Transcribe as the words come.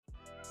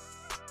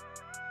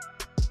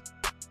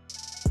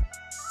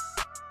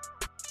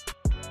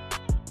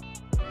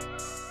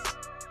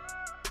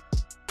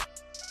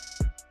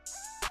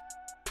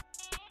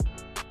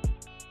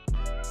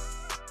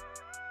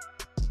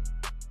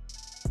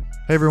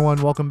Hey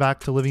everyone, welcome back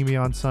to Living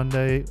Beyond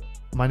Sunday.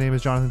 My name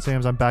is Jonathan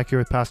Sams. I'm back here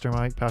with Pastor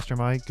Mike. Pastor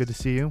Mike, good to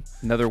see you.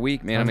 Another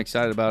week, man. I'm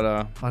excited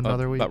about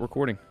another week. About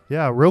recording.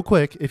 Yeah, real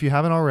quick, if you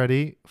haven't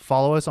already,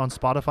 follow us on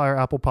Spotify or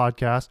Apple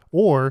Podcasts,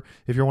 or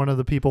if you're one of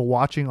the people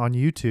watching on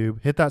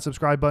YouTube, hit that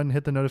subscribe button,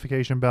 hit the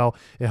notification bell.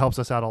 It helps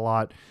us out a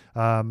lot.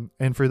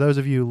 And for those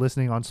of you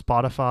listening on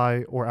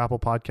Spotify or Apple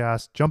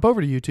Podcasts, jump over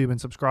to YouTube and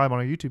subscribe on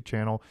our YouTube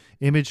channel,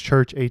 Image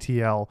Church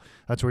ATL.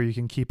 That's where you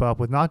can keep up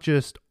with not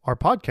just our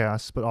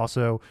podcasts, but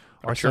also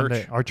our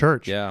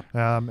church. Yeah.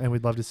 And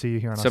we'd love to see you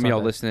here on Some of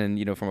y'all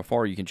listening, from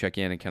afar, you can check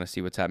in and kind of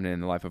see what's happening in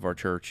the life of our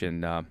church.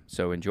 And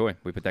so enjoy.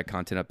 We put that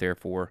content up there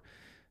for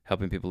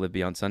helping people live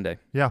beyond Sunday.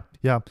 Yeah.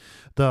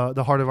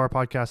 The heart of our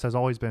podcast has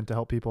always been to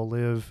help people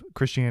live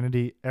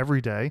Christianity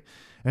every day.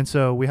 And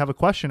so we have a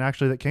question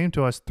actually that came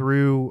to us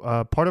through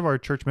part of our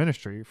church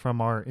ministry from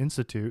our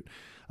institute.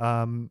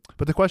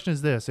 But the question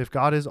is this: if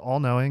God is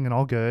all-knowing and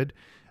all good,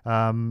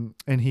 and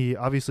he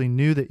obviously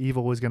knew that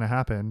evil was going to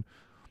happen,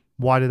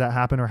 why did that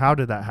happen, or how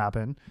did that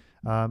happen?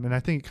 And I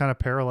think it kind of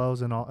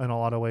parallels in a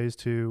lot of ways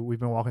to, we've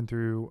been walking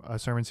through a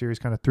sermon series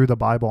kind of through the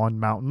Bible on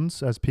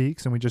mountains as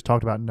peaks. And we just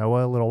talked about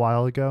Noah a little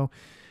while ago.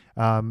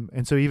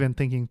 And so even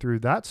thinking through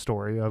that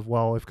story of,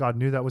 well, if God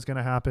knew that was going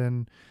to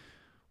happen,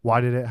 why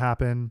did it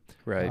happen?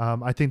 Right.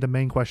 I think the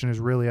main question is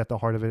really at the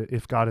heart of it.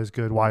 If God is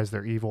good, why is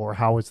there evil, or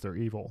how is there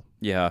evil?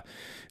 Yeah.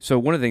 So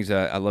one of the things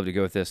I love to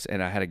go with this,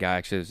 and I had a guy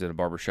actually that was at a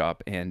barber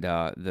shop, and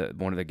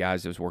one of the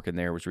guys that was working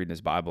there was reading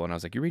his Bible, and I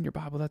was like, "You're reading your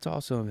Bible? That's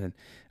awesome!" And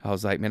I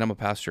was like, "Man, I'm a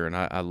pastor, and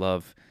I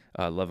love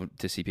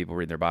to see people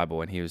reading their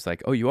Bible." And he was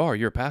like, "Oh, you are?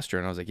 You're a pastor?"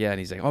 And I was like, "Yeah." And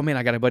he's like, "Oh man,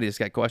 I got a buddy that's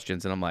got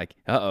questions." And I'm like,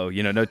 "Uh-oh,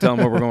 no telling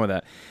where we're going with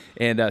that."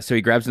 And so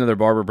he grabs another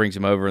barber, brings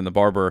him over, and the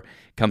barber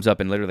comes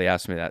up and literally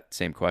asks me that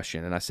same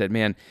question. And I said,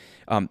 "Man,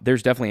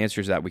 there's definitely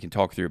answers that we can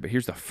talk through, but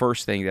here's the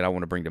first thing that I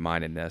want to bring to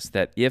mind in this: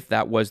 that if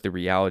that was the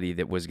reality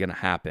that was going to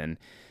happen,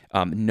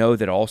 know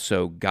that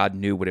also God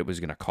knew what it was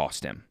going to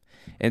cost him."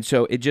 And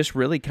so it just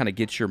really kind of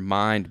gets your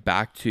mind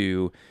back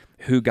to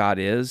who God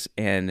is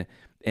and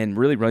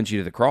really runs you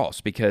to the cross,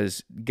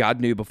 because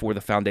God knew before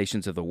the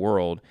foundations of the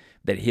world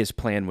that his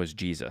plan was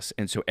Jesus.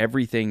 And so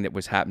everything that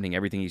was happening,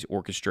 everything he's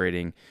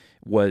orchestrating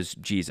was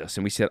Jesus.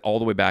 And we said all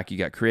the way back, you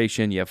got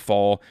creation, you have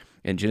fall,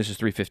 in Genesis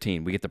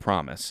 3:15, we get the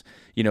promise.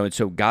 And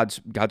so God's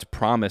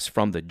promise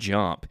from the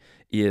jump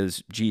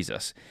is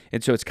Jesus.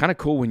 And so it's kind of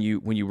cool when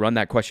you run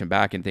that question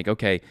back and think,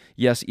 okay,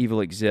 yes,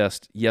 evil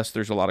exists. Yes,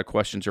 there's a lot of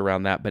questions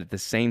around that, but at the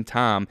same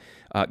time,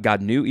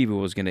 God knew evil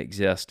was going to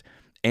exist.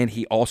 And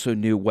he also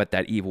knew what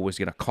that evil was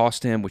going to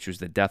cost him, which was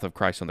the death of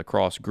Christ on the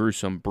cross,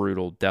 gruesome,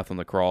 brutal death on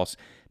the cross,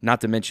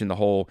 not to mention the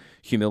whole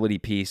humility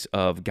piece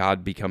of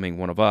God becoming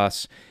one of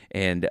us.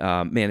 And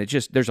man,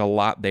 there's a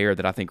lot there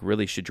that I think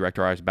really should direct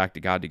our eyes back to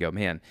God to go,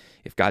 man,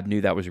 if God knew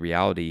that was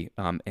reality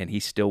and he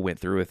still went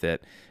through with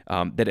it,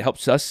 that it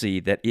helps us see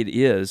that it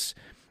is,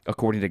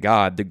 according to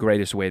God, the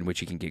greatest way in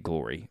which he can get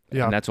glory.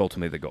 Yeah. And that's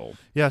ultimately the goal.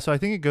 Yeah, so I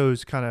think it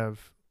goes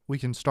we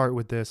can start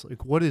with this,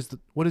 like what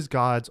is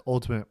God's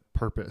ultimate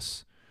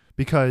purpose?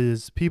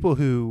 Because people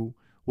who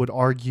would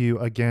argue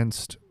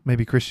against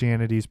maybe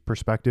Christianity's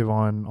perspective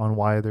on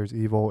why there's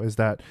evil is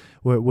that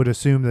would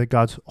assume that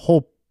God's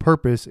whole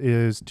purpose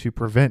is to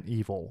prevent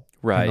evil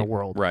in the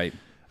world. Right.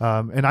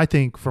 And I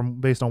think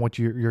based on what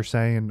you're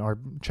saying or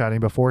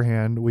chatting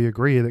beforehand, we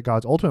agree that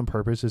God's ultimate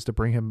purpose is to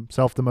bring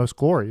himself the most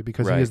glory,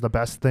 because he is the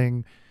best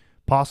thing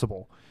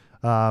possible.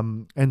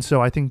 And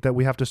so I think that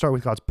we have to start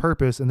with God's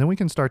purpose, and then we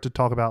can start to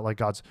talk about like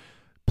God's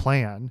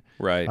plan,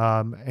 right?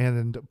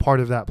 And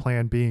part of that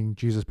plan being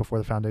Jesus before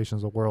the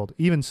foundations of the world.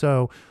 Even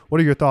so, what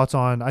are your thoughts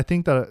on, I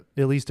think that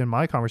at least in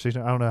my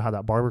conversation, I don't know how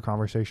that barber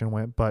conversation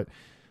went, but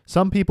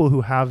some people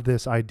who have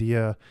this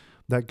idea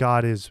that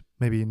God is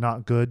maybe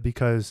not good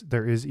because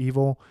there is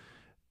evil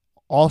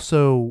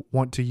also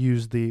want to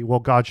use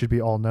God should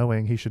be all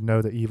knowing. He should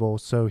know the evil,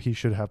 so he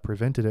should have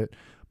prevented it.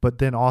 But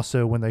then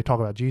also when they talk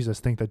about Jesus,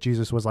 think that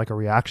Jesus was like a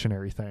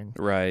reactionary thing.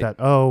 Right.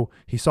 That,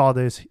 he saw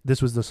this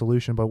was the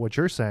solution. But what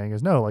you're saying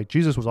is no, like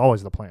Jesus was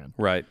always the plan.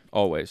 Right.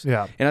 Always.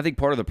 Yeah. And I think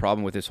part of the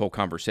problem with this whole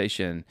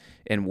conversation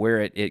and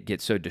where it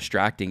gets so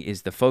distracting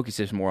is the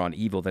focus is more on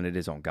evil than it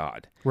is on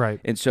God.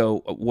 Right. And so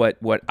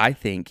what I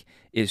think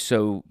is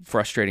so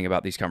frustrating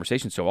about these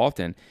conversations so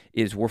often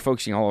is we're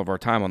focusing all of our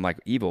time on like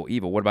evil.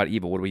 What about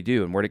evil? What do we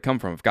do? And where'd it come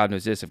from? If God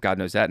knows this, if God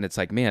knows that. And it's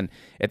like, man,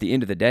 at the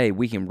end of the day,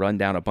 we can run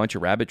down a bunch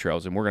of rabbit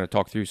trails, and we're going to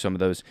talk through some of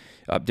those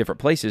different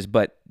places,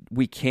 but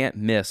we can't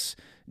miss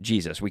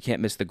Jesus. We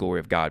can't miss the glory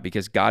of God,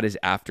 because God is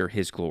after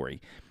his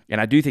glory. And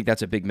I do think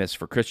that's a big miss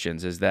for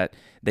Christians, is that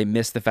they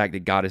miss the fact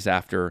that God is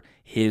after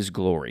his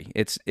glory.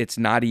 It's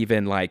not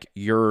even like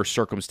your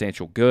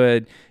circumstantial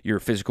good, your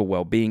physical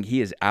well-being.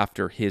 He is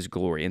after his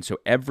glory. And so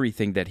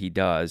everything that he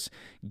does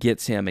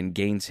gets him and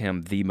gains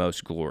him the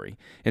most glory.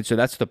 And so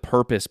that's the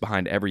purpose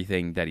behind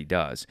everything that he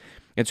does.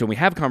 And so when we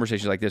have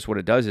conversations like this, what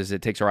it does is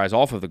it takes our eyes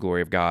off of the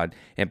glory of God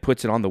and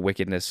puts it on the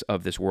wickedness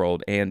of this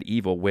world and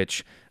evil,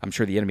 which I'm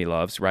sure the enemy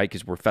loves, right?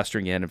 Because we're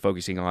festering in and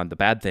focusing on the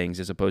bad things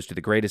as opposed to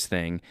the greatest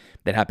thing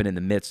that happened in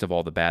the midst of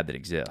all the bad that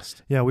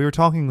exists. Yeah, we were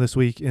talking this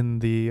week in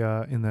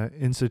the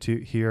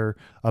institute here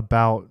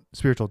about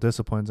spiritual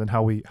disciplines and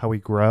how we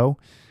grow,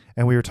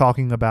 and we were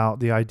talking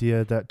about the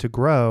idea that to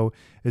grow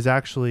is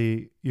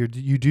actually you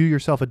do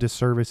yourself a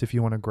disservice if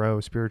you want to grow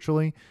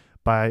spiritually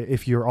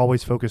if you're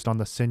always focused on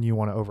the sin you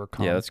want to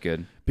overcome. Yeah, that's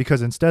good.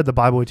 Because instead, the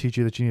Bible would teach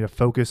you that you need to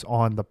focus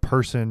on the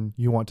person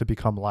you want to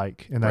become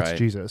like, and that's Right.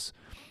 Jesus.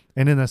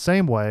 And in the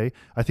same way,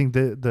 I think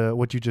the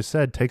what you just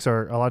said takes a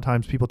lot of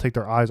times people take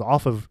their eyes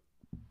off of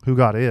who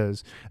God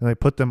is and they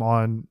put them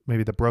on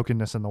maybe the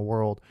brokenness in the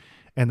world,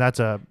 and that's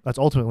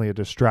ultimately a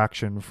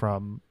distraction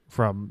from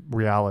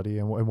reality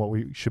and what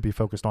we should be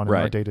focused on in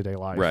our Right. day-to-day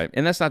life. Right.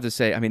 And that's not to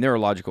say, I mean, there are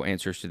logical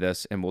answers to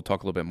this, and we'll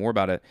talk a little bit more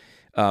about it.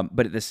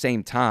 But at the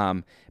same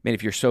time, man,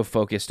 if you're so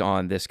focused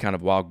on this kind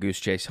of wild goose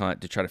chase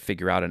hunt to try to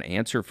figure out an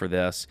answer for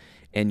this,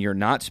 and you're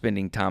not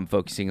spending time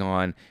focusing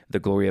on the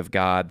glory of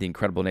God, the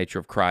incredible nature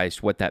of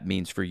Christ, what that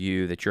means for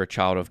you, that you're a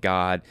child of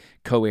God,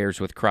 co-heirs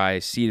with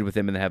Christ, seated with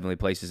him in the heavenly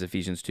places,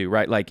 Ephesians 2,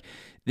 right? Like,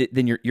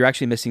 then you're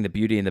actually missing the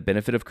beauty and the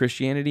benefit of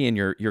Christianity, and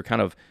you're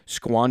kind of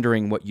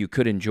squandering what you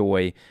could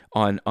enjoy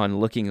on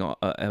looking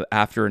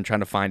after and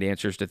trying to find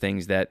answers to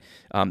things that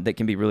that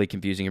can be really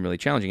confusing and really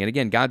challenging. And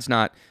again, God's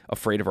not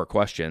afraid of our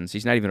questions;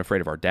 He's not even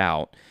afraid of our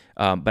doubt.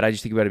 But I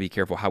just think we got to be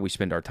careful how we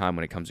spend our time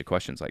when it comes to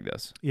questions like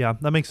this. Yeah,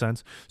 that makes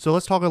sense. So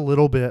let's talk a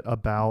little bit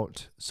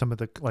about some of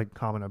the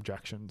common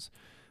objections.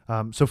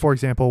 So, for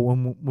example,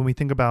 when we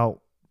think about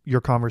your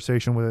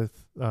conversation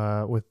with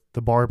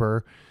the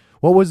barber,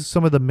 what was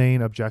some of the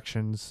main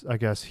objections, I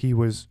guess, he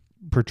was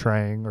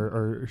portraying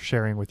or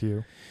sharing with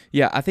you?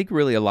 Yeah, I think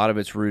really a lot of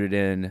it's rooted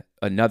in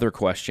another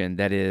question,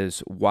 that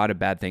is, why do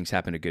bad things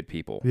happen to good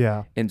people?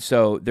 Yeah. And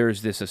so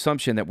there's this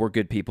assumption that we're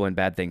good people and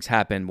bad things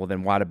happen. Well,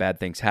 then why do bad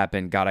things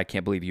happen? God, I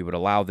can't believe you would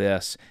allow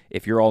this.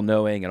 If you're all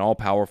knowing and all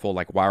powerful,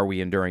 like, why are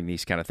we enduring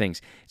these kind of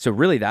things? So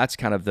really that's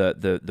kind of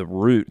the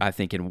root, I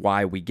think, in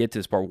why we get to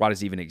this part. Why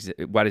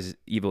does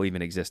evil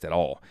even exist at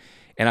all?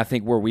 And I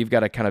think where we've got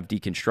to kind of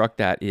deconstruct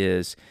that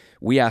is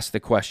we ask the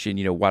question,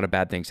 why do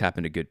bad things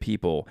happen to good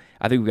people?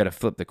 I think we've got to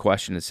flip the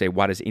question and say,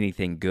 why does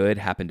anything good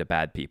happen to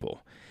bad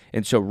people?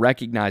 And so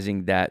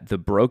recognizing that the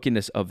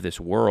brokenness of this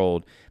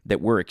world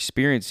that we're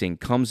experiencing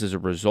comes as a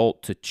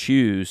result to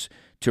choose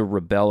to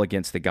rebel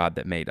against the God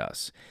that made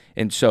us.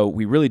 And so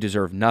we really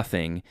deserve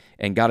nothing,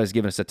 and God has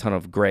given us a ton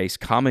of grace,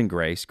 common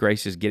grace.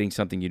 Grace is getting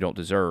something you don't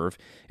deserve,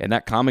 and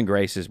that common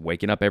grace is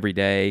waking up every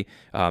day,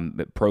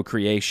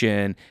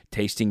 procreation,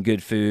 tasting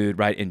good food,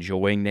 right,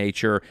 enjoying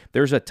nature.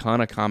 There's a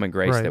ton of common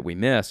grace Right. that we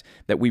miss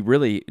that we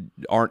really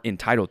aren't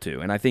entitled to.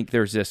 And I think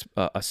there's this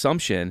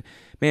assumption,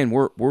 man,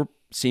 we're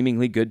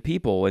seemingly good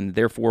people, and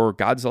therefore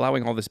God's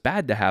allowing all this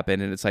bad to happen.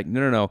 And it's like,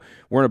 no.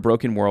 We're in a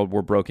broken world.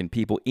 We're broken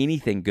people.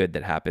 Anything good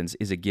that happens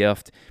is a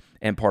gift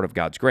and part of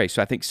God's grace.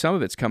 So I think some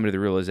of it's coming to the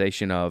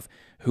realization of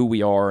who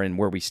we are and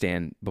where we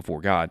stand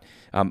before God.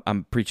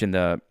 I'm preaching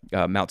the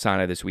Mount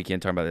Sinai this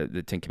weekend, talking about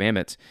the Ten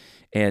Commandments.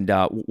 And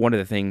one of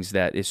the things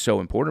that is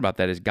so important about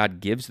that is God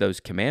gives those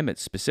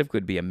commandments specifically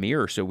to be a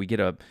mirror, so we get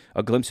a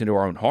glimpse into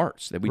our own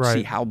hearts, that we Right.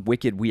 see how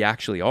wicked we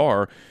actually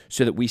are,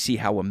 so that we see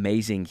how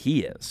amazing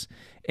He is.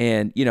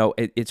 And,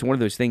 it's one of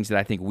those things that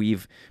I think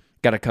we've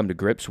got to come to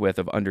grips with,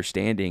 of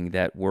understanding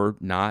that we're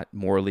not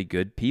morally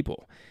good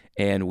people,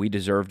 and we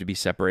deserve to be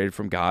separated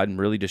from God and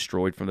really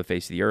destroyed from the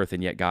face of the earth.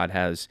 And yet God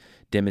has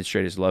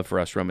demonstrated His love for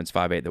us, Romans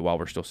 5:8, that while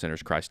we're still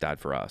sinners, Christ died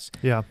for us.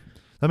 Yeah,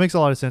 that makes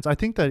a lot of sense. I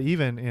think that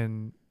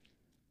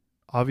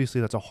obviously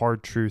that's a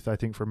hard truth, I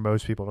think, for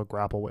most people to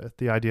grapple with.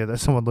 The idea that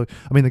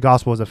the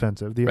gospel is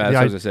offensive. Right, that's what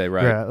I was going to say,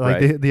 right. Yeah,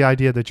 like right. the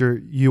idea that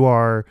you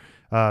are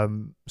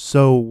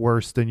so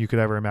worse than you could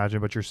ever imagine,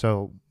 but you're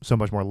so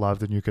much more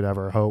loved than you could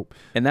ever hope.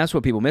 And that's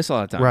what people miss a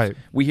lot of times. Right.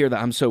 We hear that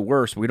I'm so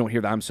worse, but we don't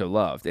hear that I'm so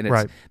loved. And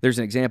Right. There's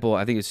an example,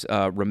 I think it's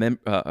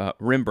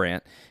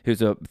Rembrandt,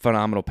 who's a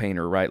phenomenal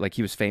painter, right? Like,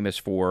 he was famous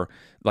for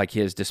like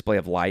his display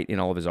of light in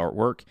all of his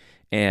artwork.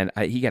 And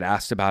he got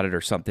asked about it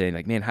or something,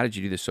 like, man, how did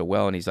you do this so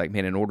well? And he's like,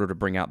 man, in order to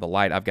bring out the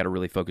light, I've got to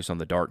really focus on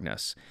the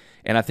darkness.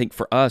 And I think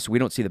for us, we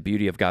don't see the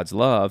beauty of God's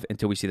love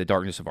until we see the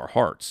darkness of our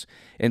hearts.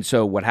 And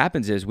so what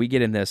happens is we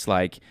get in this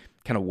like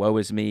kind of woe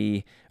is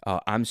me,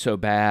 I'm so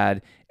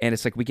bad. And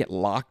it's like we get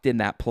locked in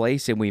that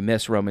place and we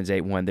miss Romans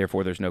 8:1,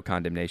 therefore there's no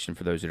condemnation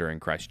for those that are in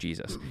Christ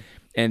Jesus.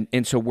 And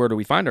so where do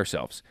we find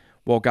ourselves?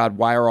 Well, God,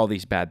 why are all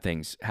these bad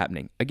things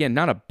happening? Again,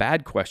 not a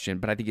bad question,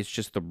 but I think it's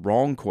just the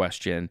wrong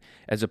question,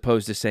 as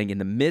opposed to saying, in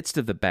the midst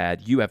of the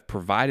bad, you have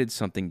provided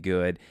something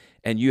good,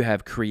 and you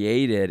have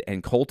created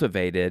and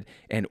cultivated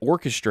and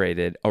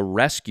orchestrated a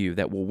rescue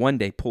that will one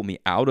day pull me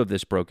out of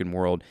this broken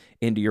world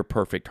into your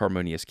perfect,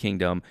 harmonious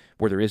kingdom,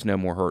 where there is no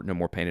more hurt, no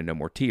more pain, and no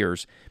more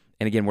tears.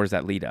 And again, where does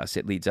that lead us?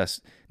 It leads us,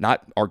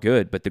 not our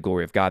good, but the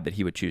glory of God, that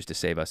He would choose to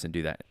save us and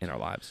do that in our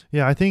lives.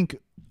 Yeah, I think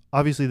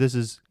obviously this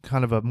is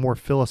kind of a more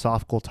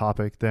philosophical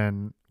topic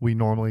than we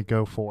normally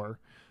go for,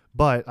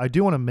 But I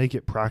do want to make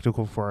it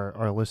practical for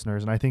our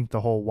listeners. And I think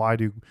the whole why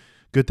do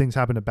good things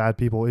happen to bad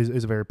people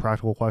is a very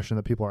practical question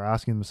that people are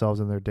asking themselves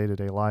in their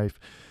day-to-day life.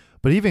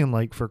 But even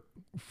like for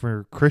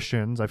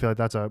Christians, I feel like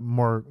that's a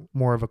more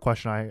of a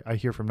question I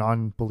hear from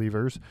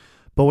non-believers.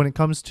 But when it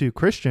comes to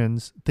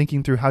Christians,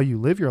 thinking through how you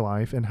live your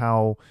life and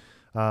how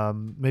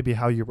maybe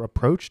how you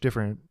approach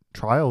different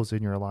trials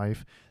in your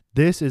life,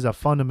 this is a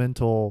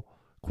fundamental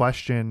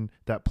question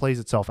that plays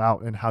itself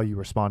out in how you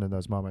respond in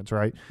those moments,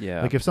 right?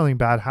 Yeah. Like if something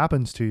bad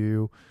happens to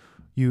you,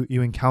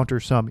 you encounter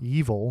some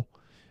evil,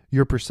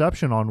 your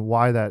perception on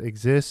why that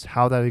exists,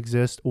 how that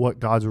exists, what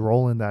God's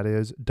role in that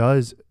is,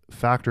 does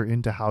factor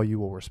into how you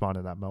will respond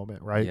in that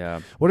moment, right?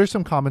 Yeah. What are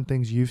some common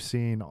things you've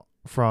seen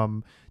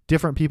from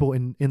different people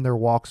in their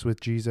walks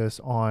with Jesus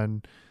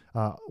on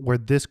where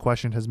this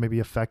question has maybe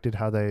affected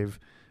how they've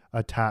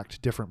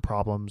attacked different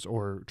problems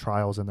or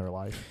trials in their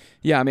life?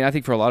 Yeah, I mean, I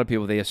think for a lot of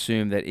people, they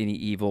assume that any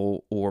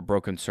evil or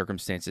broken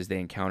circumstances they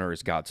encounter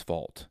is God's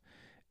fault.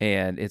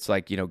 And it's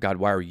like, God,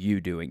 why are you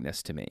doing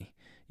this to me?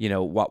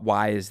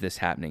 Why is this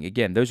happening?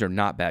 Again, those are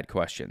not bad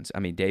questions. I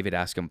mean, David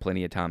asked them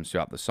plenty of times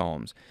throughout the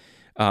Psalms.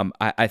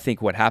 I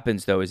think what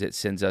happens, though, is it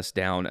sends us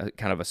down a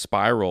kind of a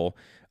spiral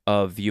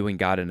of viewing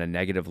God in a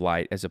negative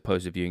light as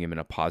opposed to viewing him in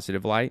a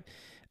positive light.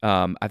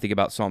 I think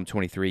about Psalm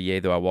 23, yea,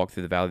 though I walk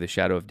through the valley of the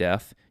shadow of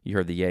death. You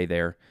heard the yea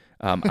there.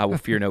 I will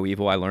fear no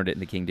evil. I learned it in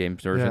the King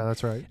James Version. Yeah,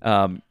 that's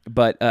right.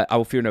 But I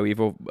will fear no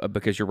evil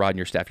because your rod and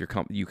your staff,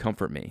 you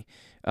comfort me.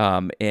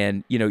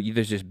 And,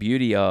 there's this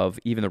beauty of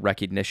even the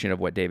recognition of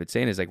what David's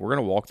saying is like, we're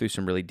going to walk through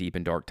some really deep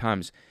and dark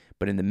times,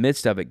 but in the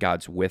midst of it,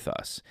 God's with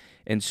us.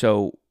 And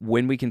so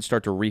when we can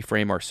start to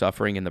reframe our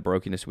suffering and the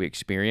brokenness we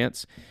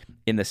experience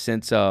in the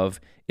sense of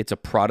it's a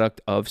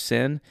product of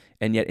sin,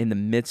 and yet in the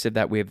midst of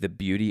that, we have the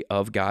beauty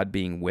of God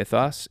being with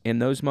us in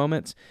those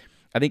moments,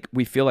 I think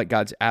we feel like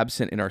God's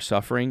absent in our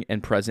suffering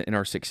and present in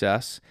our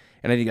success.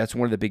 And I think that's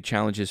one of the big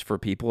challenges for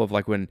people of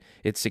like when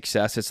it's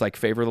success, it's like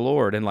favor the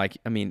Lord. And like,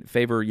 I mean,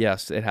 favor,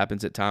 yes, it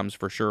happens at times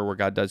for sure where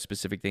God does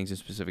specific things in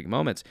specific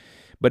moments,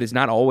 but it's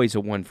not always a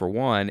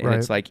 1-for-1. And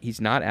It's like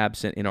he's not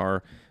absent in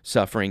our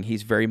suffering.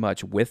 He's very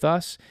much with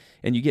us.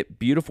 And you get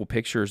beautiful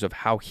pictures of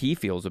how he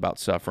feels about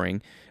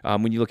suffering.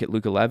 When you look at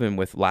Luke 11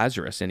 with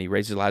Lazarus and he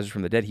raises Lazarus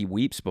from the dead, he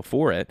weeps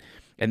before it.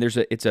 And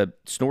it's a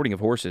snorting of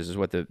horses is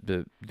what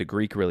the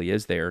Greek really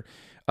is there.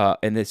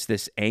 And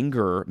this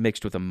anger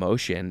mixed with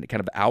emotion, kind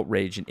of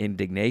outrage and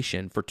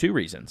indignation for two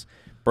reasons.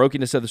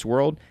 Brokenness of this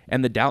world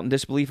and the doubt and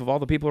disbelief of all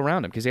the people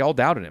around him because they all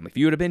doubted him. If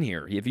you would have been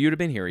here, he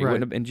wouldn't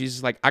have. And Jesus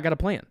is like, I got a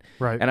plan.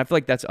 Right. And I feel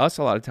like that's us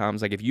a lot of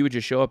times. Like if you would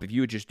just show up, if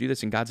you would just do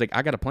this, and God's like,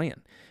 I got a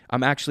plan.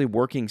 I'm actually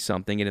working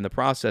something, and in the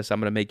process, I'm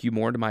going to make you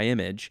more into my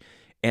image,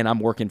 and I'm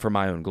working for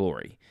my own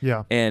glory.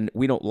 Yeah. And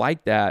we don't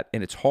like that,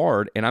 and it's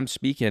hard. And I'm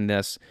speaking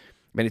this.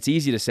 I mean, it's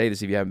easy to say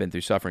this if you haven't been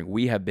through suffering.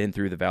 We have been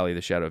through the valley of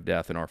the shadow of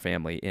death in our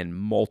family in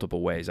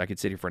multiple ways. I could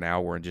sit here for an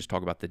hour and just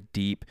talk about the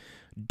deep,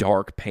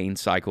 dark pain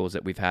cycles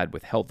that we've had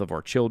with health of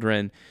our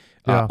children,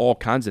 all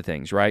kinds of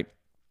things, right?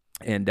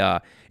 And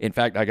in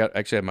fact, I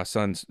had my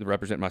son's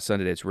represent my son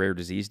today. It's Rare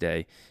Disease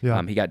Day.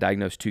 Yeah. He got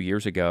diagnosed 2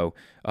 years ago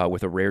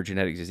with a rare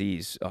genetic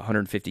disease.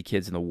 150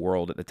 kids in the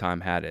world at the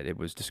time had it. It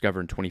was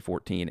discovered in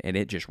 2014, and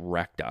it just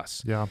wrecked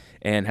us. Yeah.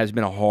 And has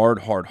been a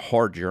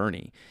hard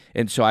journey.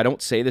 And so I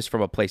don't say this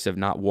from a place of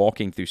not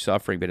walking through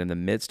suffering, but in the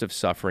midst of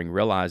suffering,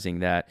 realizing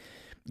that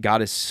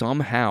God is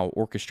somehow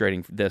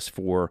orchestrating this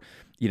for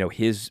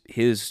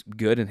his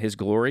good and his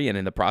glory, and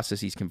in the process,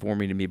 he's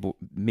conforming to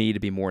me to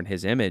be more in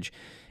his image.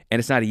 And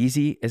it's not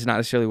easy. It's not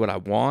necessarily what I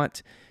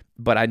want,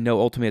 but I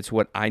know ultimately it's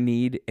what I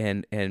need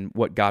and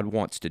what God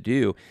wants to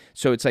do.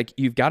 So it's like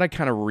you've got to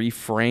kind of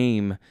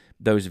reframe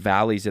those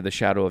valleys of the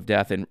shadow of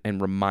death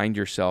and remind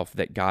yourself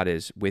that God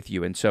is with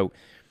you. And so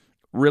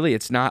really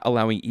it's not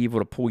allowing evil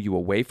to pull you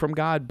away from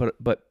God,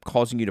 but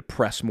causing you to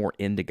press more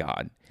into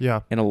God.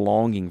 Yeah. And a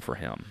longing for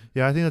him.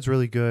 Yeah, I think that's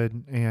really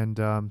good. And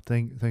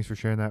thanks for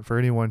sharing that. For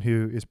anyone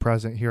who is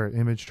present here at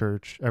Image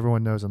Church,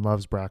 everyone knows and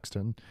loves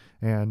Braxton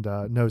and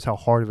knows how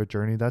hard of a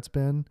journey that's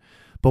been.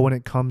 But when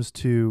it comes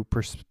to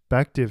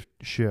perspective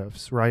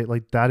shifts, right,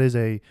 like that is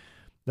a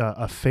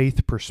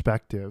faith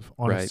perspective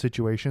on a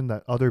situation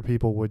that other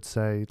people would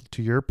say,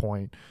 to your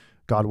point,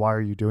 God, why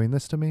are you doing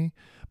this to me?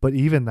 But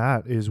even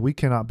that is, we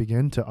cannot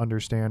begin to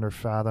understand or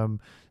fathom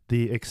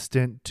the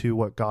extent to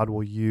what God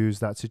will use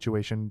that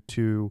situation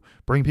to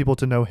bring people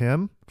to know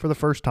him for the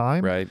first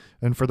time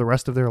and for the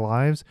rest of their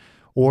lives,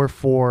 or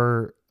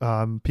for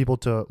people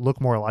to look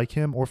more like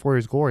him, or for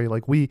his glory.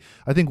 Like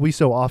I think I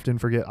so often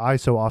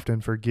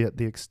forget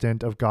the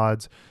extent of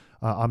God's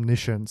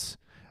omniscience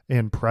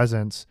and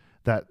presence,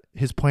 that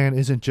his plan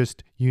isn't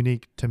just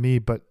unique to me,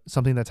 but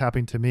something that's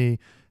happening to me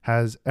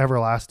has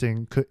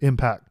everlasting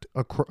impact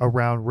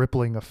around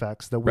rippling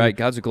effects that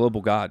God's a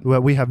global God.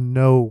 We have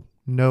no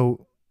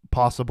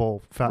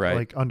possible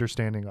like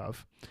understanding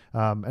of.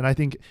 And I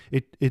think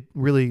it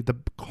really, the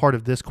heart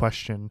of this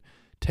question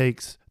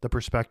takes the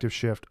perspective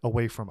shift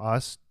away from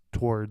us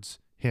towards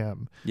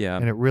him. Yeah.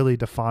 And it really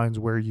defines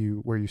where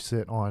you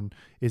sit on,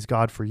 is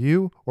God for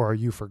you or are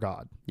you for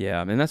God?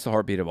 Yeah. And that's the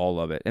heartbeat of all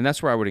of it. And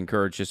that's where I would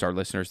encourage just our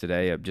listeners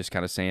today of just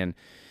kind of saying,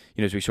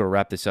 as we sort of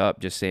wrap this up,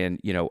 just saying,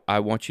 I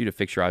want you to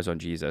fix your eyes on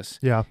Jesus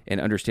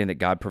and understand that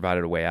God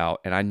provided a way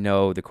out. And I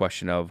know the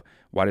question of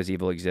why does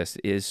evil exist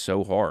is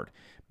so hard.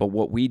 But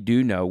what we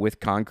do know with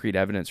concrete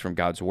evidence from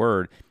God's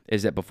word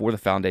is that before the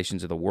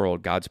foundations of the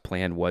world, God's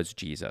plan was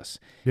Jesus.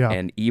 Yeah.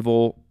 And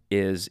evil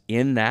is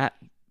in that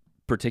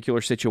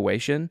particular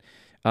situation.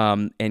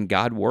 And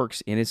God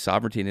works in his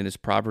sovereignty and in his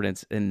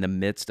providence in the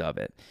midst of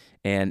it.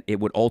 And it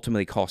would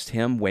ultimately cost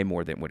him way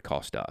more than it would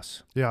cost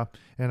us. Yeah.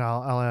 And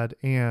I'll add,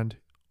 and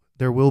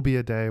there will be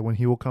a day when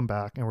he will come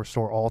back and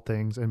restore all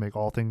things and make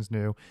all things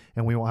new,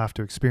 and we won't have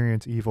to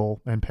experience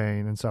evil and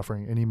pain and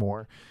suffering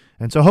anymore.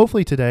 And so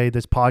hopefully today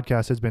this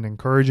podcast has been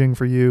encouraging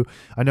for you.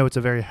 I know it's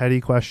a very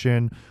heady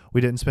question. We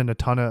didn't spend a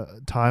ton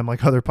of time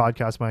like other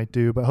podcasts might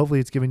do, but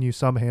hopefully it's given you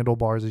some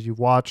handlebars as you've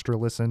watched or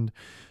listened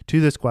to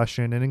this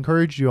question and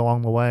encouraged you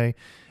along the way.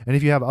 And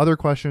if you have other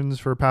questions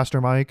for Pastor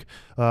Mike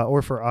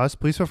or for us,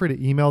 please feel free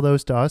to email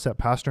those to us at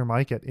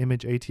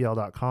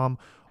pastormike@imageatl.com,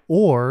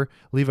 or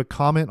leave a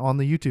comment on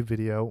the YouTube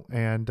video.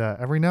 And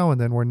every now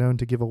and then we're known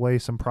to give away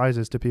some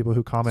prizes to people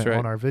who comment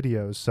on our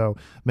videos. So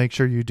make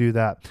sure you do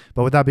that.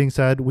 But with that being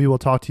said, we will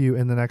talk to you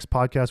in the next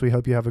podcast. We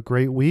hope you have a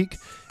great week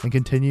and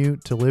continue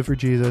to live for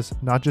Jesus,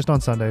 not just on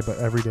Sunday, but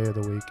every day of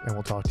the week. And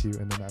we'll talk to you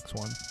in the next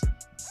one.